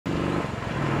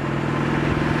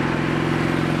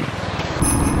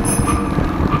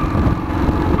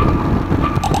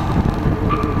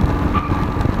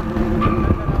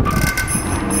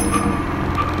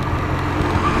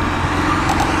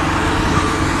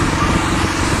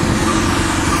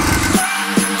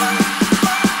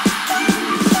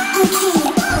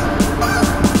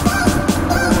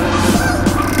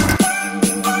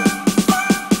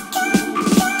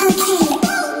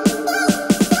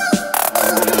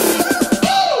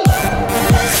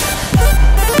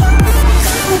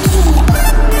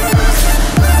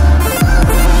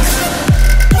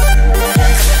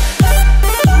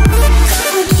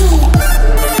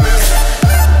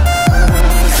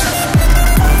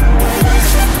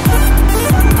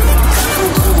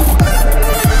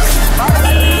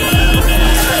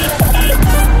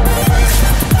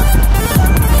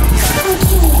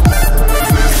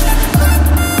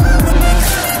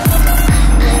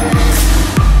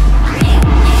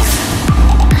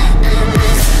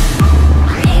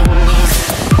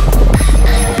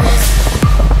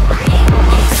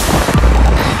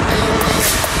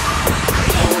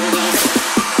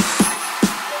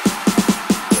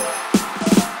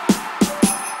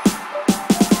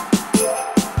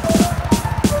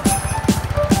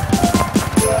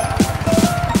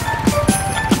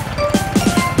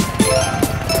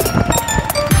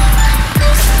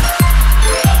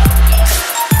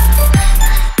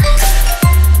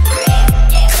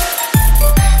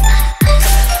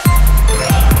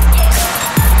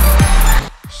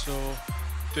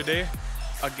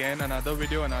again, another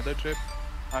video, another trip.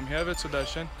 I'm here with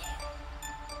Sudarshan.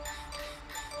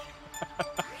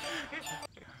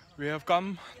 We have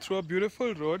come through a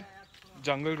beautiful road,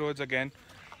 jungle roads again.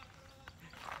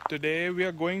 Today we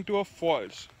are going to a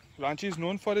falls. Ranchi is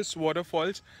known for its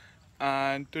waterfalls,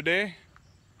 and today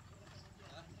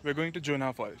we're going to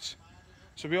Jonha Falls.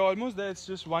 So we are almost there. It's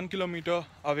just 1 kilometer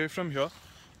away from here.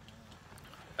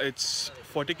 It's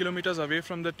 40 kilometers away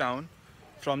from the town.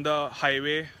 From the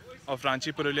highway of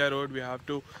Ranchi Purulia road, we have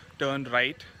to turn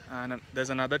right, and there's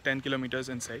another 10 kilometers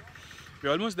inside.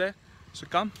 We're almost there. So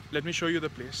come, let me show you the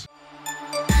place.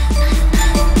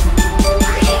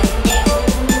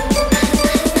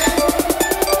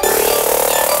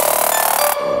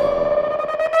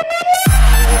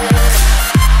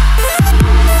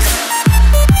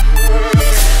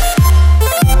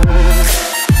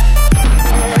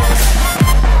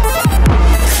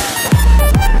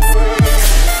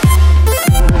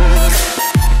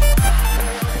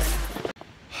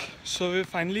 So we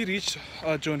finally reached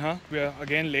Jonha. We are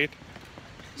again late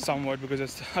somewhat because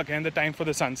it's again the time for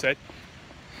the sunset.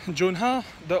 Jonha,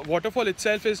 the waterfall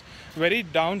itself is very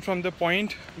down from the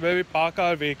point where we park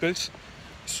our vehicles.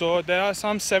 So there are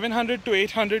some 700 to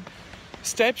 800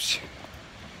 steps,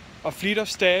 a fleet of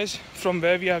stairs from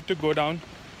where we have to go down.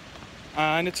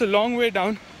 And it's a long way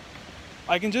down.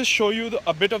 I can just show you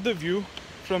a bit of the view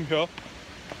from here.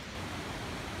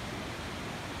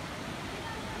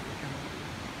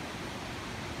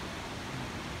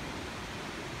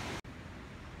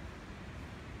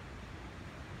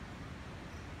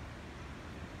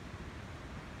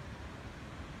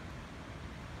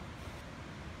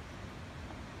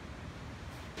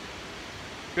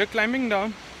 We're climbing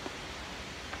down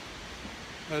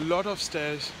a lot of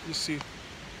stairs. You see,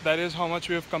 that is how much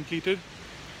we have completed,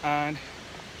 and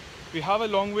we have a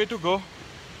long way to go.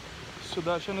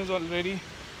 Sudarshan is already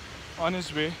on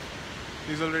his way.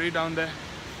 He's already down there.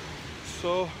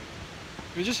 So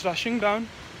we're just rushing down,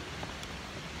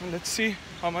 and let's see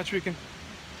how much we can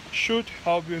shoot,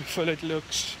 how beautiful it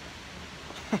looks.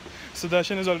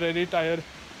 Sudarshan is already tired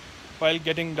while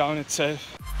getting down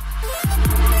itself.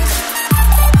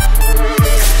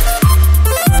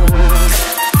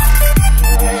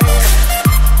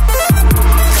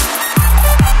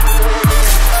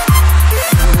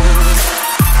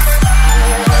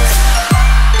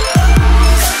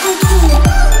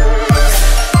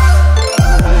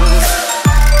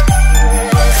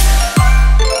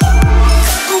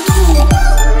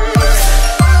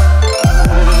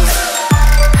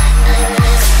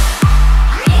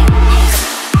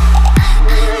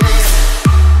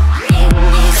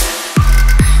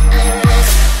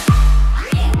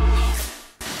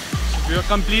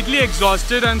 Completely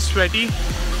exhausted and sweaty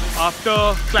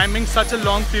after climbing such a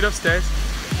long flight of stairs.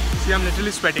 See, I'm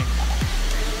literally sweating.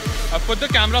 I've put the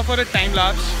camera for a time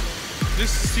lapse.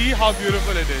 Just see how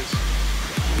beautiful it is.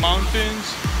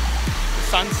 Mountains, the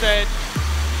sunset.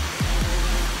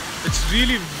 It's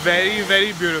really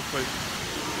very beautiful.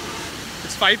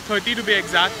 It's 5:30 to be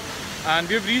exact, and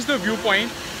we've reached the viewpoint.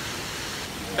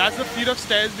 That's the flight of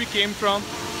stairs we came from,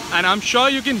 and I'm sure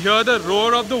you can hear the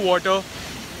roar of the water.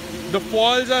 The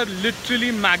falls are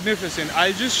literally magnificent.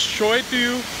 I'll just show it to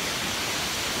you.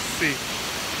 See.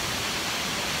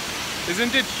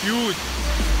 Isn't it huge?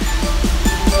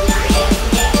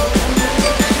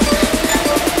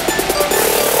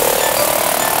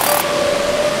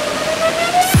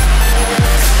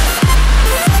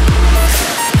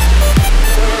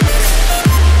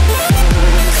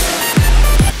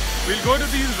 We'll go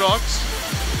to these rocks.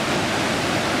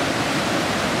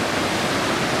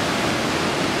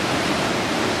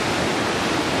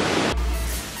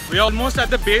 We are almost at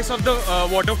the base of the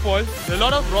waterfall. There are a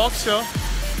lot of rocks here.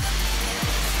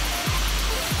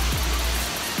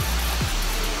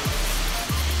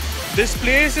 This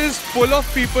place is full of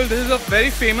people. This is a very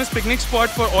famous picnic spot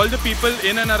for all the people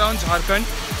in and around Jharkhand,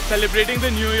 celebrating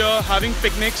the New Year, having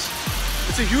picnics.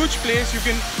 It's a huge place. You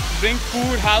can bring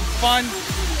food, have fun,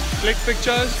 click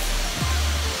pictures,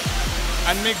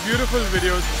 and make beautiful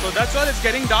videos. So that's all. It's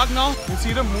getting dark now. You can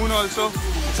see the moon also.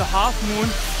 It's a half moon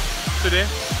today.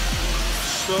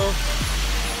 So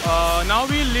now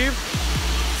we leave.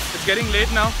 It's getting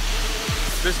late now.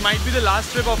 This might be the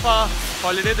last trip of our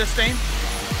holiday this time.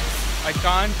 I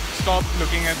can't stop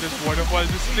looking at this waterfall.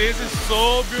 This place is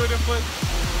so beautiful.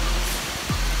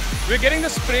 We're getting the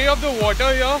spray of the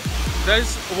water here.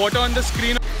 There's water on the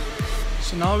screen.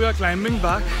 So now we are climbing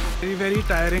back. Very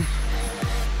tiring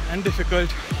and difficult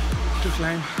to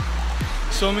climb.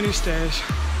 So many stairs.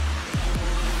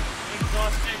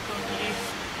 Exhausted totally.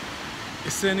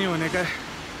 इससे नहीं होने का है.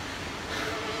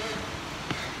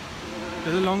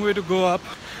 There's a long way to go up.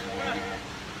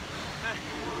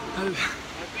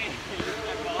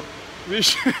 We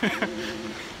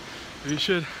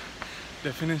should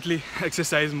definitely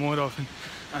exercise more often.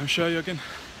 I'm sure you can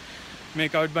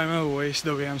make out by my voice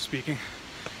the way I'm speaking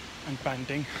and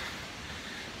panting.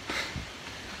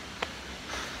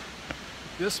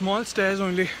 They're small stairs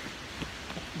only,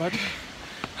 but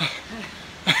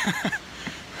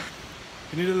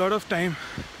you need a lot of time.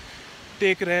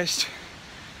 Take rest,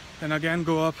 then again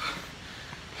go up.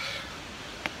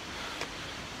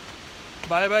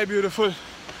 Bye bye, beautiful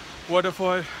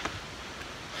waterfall.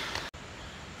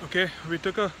 Okay, we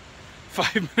took a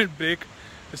 5-minute break.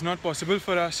 It's not possible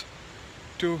for us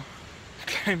to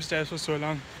climb stairs for so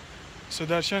long.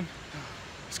 Sudarshan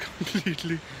is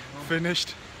completely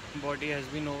finished. Body has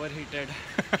been overheated.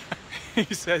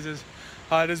 He says his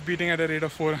heart is beating at a rate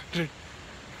of 400.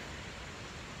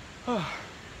 Oh,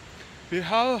 we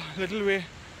have a little way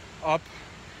up,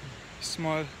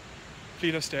 small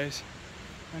fleet of stairs,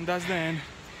 and that's the end.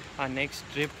 Our next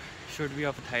trip should be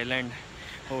of Thailand.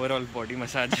 Overall body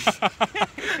massages.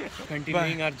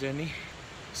 Continuing our journey.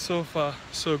 So far,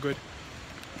 so good.